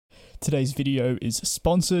Today's video is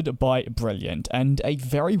sponsored by Brilliant, and a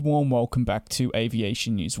very warm welcome back to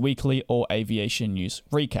Aviation News Weekly, or Aviation News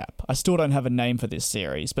Recap. I still don't have a name for this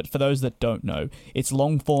series, but for those that don't know, it's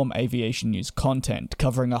long-form aviation news content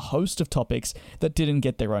covering a host of topics that didn't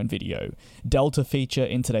get their own video. Delta feature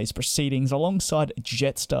in today's proceedings alongside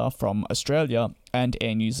Jetstar from Australia and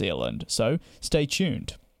Air New Zealand, so stay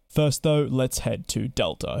tuned. First though, let's head to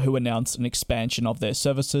Delta, who announced an expansion of their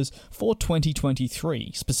services for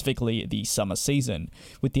 2023, specifically the summer season,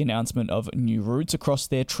 with the announcement of new routes across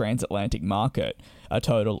their transatlantic market. A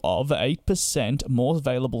total of 8% more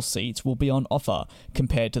available seats will be on offer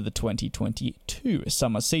compared to the 2022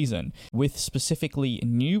 summer season, with specifically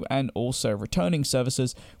new and also returning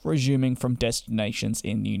services resuming from destinations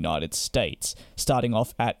in the United States. Starting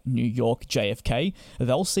off at New York JFK,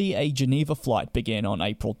 they'll see a Geneva flight begin on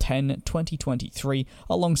April 10, 2023,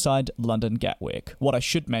 alongside London Gatwick. What I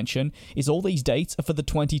should mention is all these dates are for the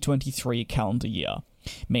 2023 calendar year.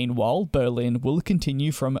 Meanwhile, Berlin will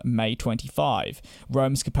continue from May 25.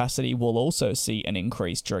 Rome's capacity will also see an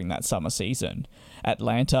increase during that summer season.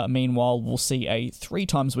 Atlanta, meanwhile, will see a 3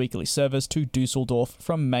 times weekly service to Dusseldorf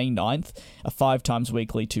from May 9th, a 5 times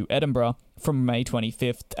weekly to Edinburgh from May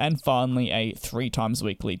 25th, and finally a 3 times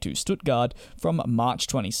weekly to Stuttgart from March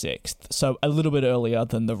 26th, so a little bit earlier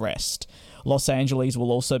than the rest. Los Angeles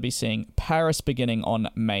will also be seeing Paris beginning on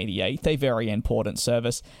May the 8th, a very important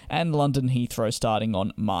service, and London Heathrow starting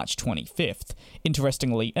on March 25th.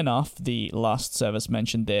 Interestingly enough, the last service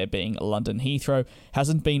mentioned there being London Heathrow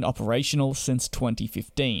hasn't been operational since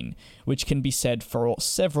 2015, which can be said for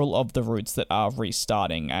several of the routes that are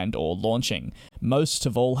restarting and or launching. Most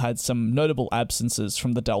have all had some notable absences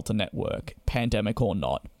from the Delta network, pandemic or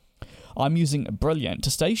not. I'm using Brilliant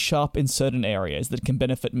to stay sharp in certain areas that can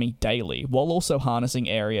benefit me daily, while also harnessing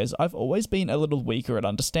areas I've always been a little weaker at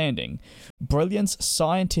understanding. Brilliant's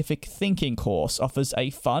scientific thinking course offers a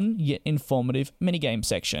fun yet informative minigame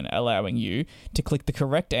section, allowing you to click the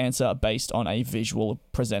correct answer based on a visual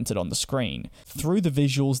presented on the screen. Through the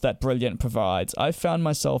visuals that Brilliant provides, I've found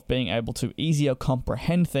myself being able to easier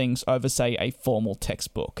comprehend things over, say, a formal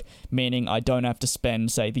textbook, meaning I don't have to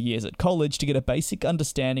spend, say, the years at college to get a basic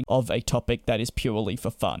understanding of a topic that is purely for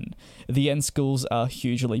fun. The end skills are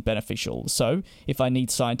hugely beneficial, so if I need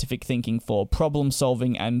scientific thinking for problem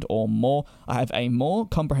solving and or more, I have a more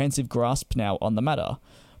comprehensive grasp now on the matter.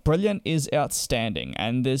 Brilliant is outstanding,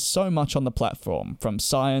 and there's so much on the platform, from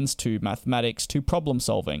science to mathematics to problem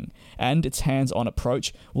solving, and its hands-on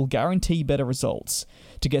approach will guarantee better results.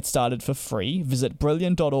 To get started for free, visit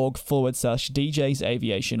brilliant.org/DJs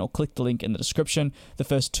Aviation or click the link in the description. The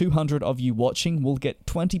first 200 of you watching will get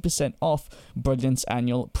 20% off Brilliant's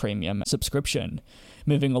annual premium subscription.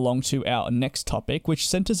 Moving along to our next topic, which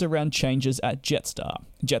centers around changes at Jetstar.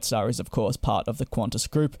 Jetstar is, of course, part of the Qantas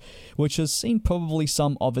group, which has seen probably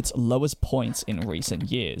some of its lowest points in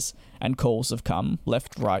recent years, and calls have come,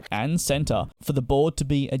 left, right, and center, for the board to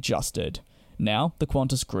be adjusted. Now, the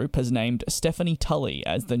Qantas Group has named Stephanie Tully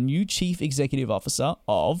as the new Chief Executive Officer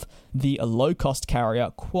of the low-cost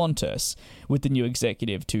carrier Qantas, with the new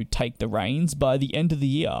executive to take the reins by the end of the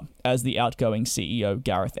year as the outgoing CEO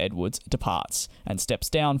Gareth Edwards departs and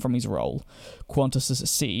steps down from his role. Qantas's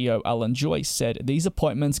CEO Alan Joyce said these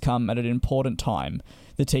appointments come at an important time.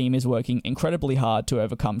 The team is working incredibly hard to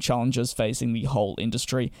overcome challenges facing the whole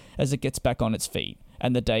industry as it gets back on its feet,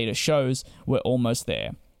 and the data shows we're almost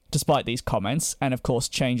there. Despite these comments, and of course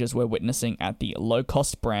changes we're witnessing at the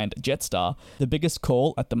low-cost brand Jetstar, the biggest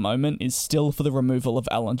call at the moment is still for the removal of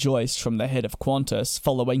Alan Joyce from the head of Qantas,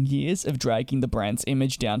 following years of dragging the brand's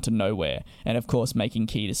image down to nowhere, and of course making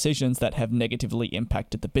key decisions that have negatively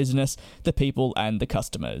impacted the business, the people, and the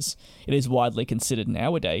customers. It is widely considered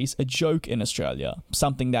nowadays a joke in Australia,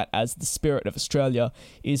 something that, as the spirit of Australia,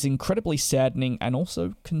 is incredibly saddening and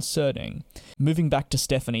also concerning. Moving back to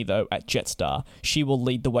Stephanie, though, at Jetstar, she will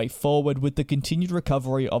lead the way forward with the continued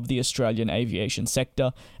recovery of the Australian aviation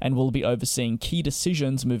sector and will be overseeing key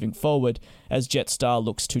decisions moving forward as Jetstar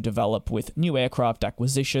looks to develop with new aircraft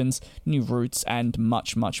acquisitions, new routes, and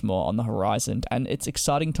much more on the horizon, and it's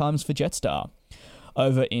exciting times for Jetstar.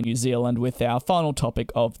 Over in New Zealand, with our final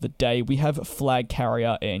topic of the day, we have flag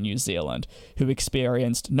carrier Air New Zealand, who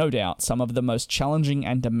experienced, no doubt, some of the most challenging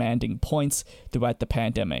and demanding points throughout the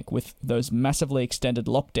pandemic, with those massively extended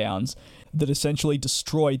lockdowns that essentially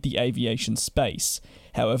destroyed the aviation space.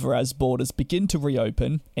 However, as borders begin to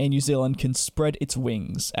reopen, Air New Zealand can spread its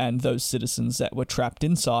wings, and those citizens that were trapped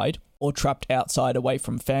inside or trapped outside away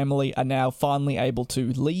from family are now finally able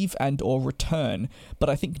to leave and or return, but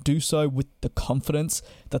I think do so with the confidence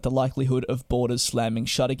that the likelihood of borders slamming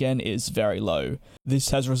shut again is very low. This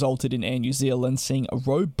has resulted in Air New Zealand seeing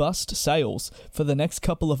robust sales for the next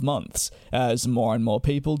couple of months as more and more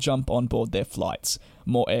people jump on board their flights.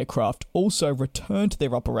 More aircraft also return to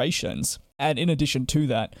their operations. And in addition to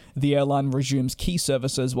that, the airline resumes key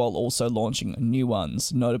services while also launching new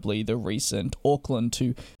ones, notably the recent Auckland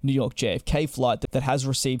to New York JFK flight that has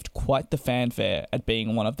received quite the fanfare at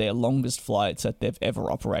being one of their longest flights that they've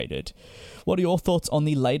ever operated. What are your thoughts on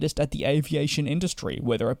the latest at the aviation industry,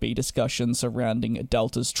 whether it be discussions surrounding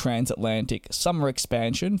Delta's transatlantic summer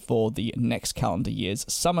expansion for the next calendar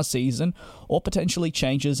year's summer season, or potentially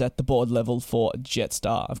changes at the board level for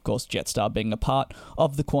Jetstar? Of course, Jetstar being a part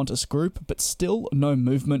of the Qantas group, but still no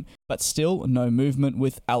movement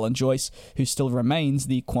with Alan Joyce, who still remains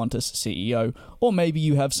the Qantas CEO. Or maybe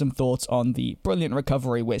you have some thoughts on the brilliant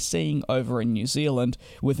recovery we're seeing over in New Zealand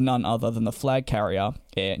with none other than the flag carrier,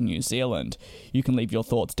 Air New Zealand. You can leave your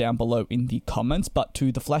thoughts down below in the comments, but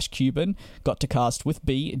to the Flash Cuban, got to cast with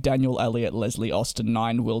B, Daniel Elliott, Leslie Austin,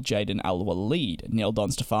 9, Will Jaden, Alwa Lead, Neil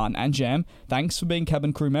Don Stefan, and Jam, thanks for being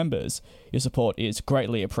cabin crew members. Your support is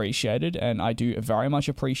greatly appreciated, and I do very much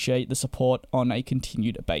appreciate the support on a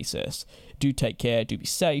continued basis. Do take care, do be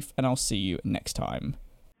safe, and I'll see you next time.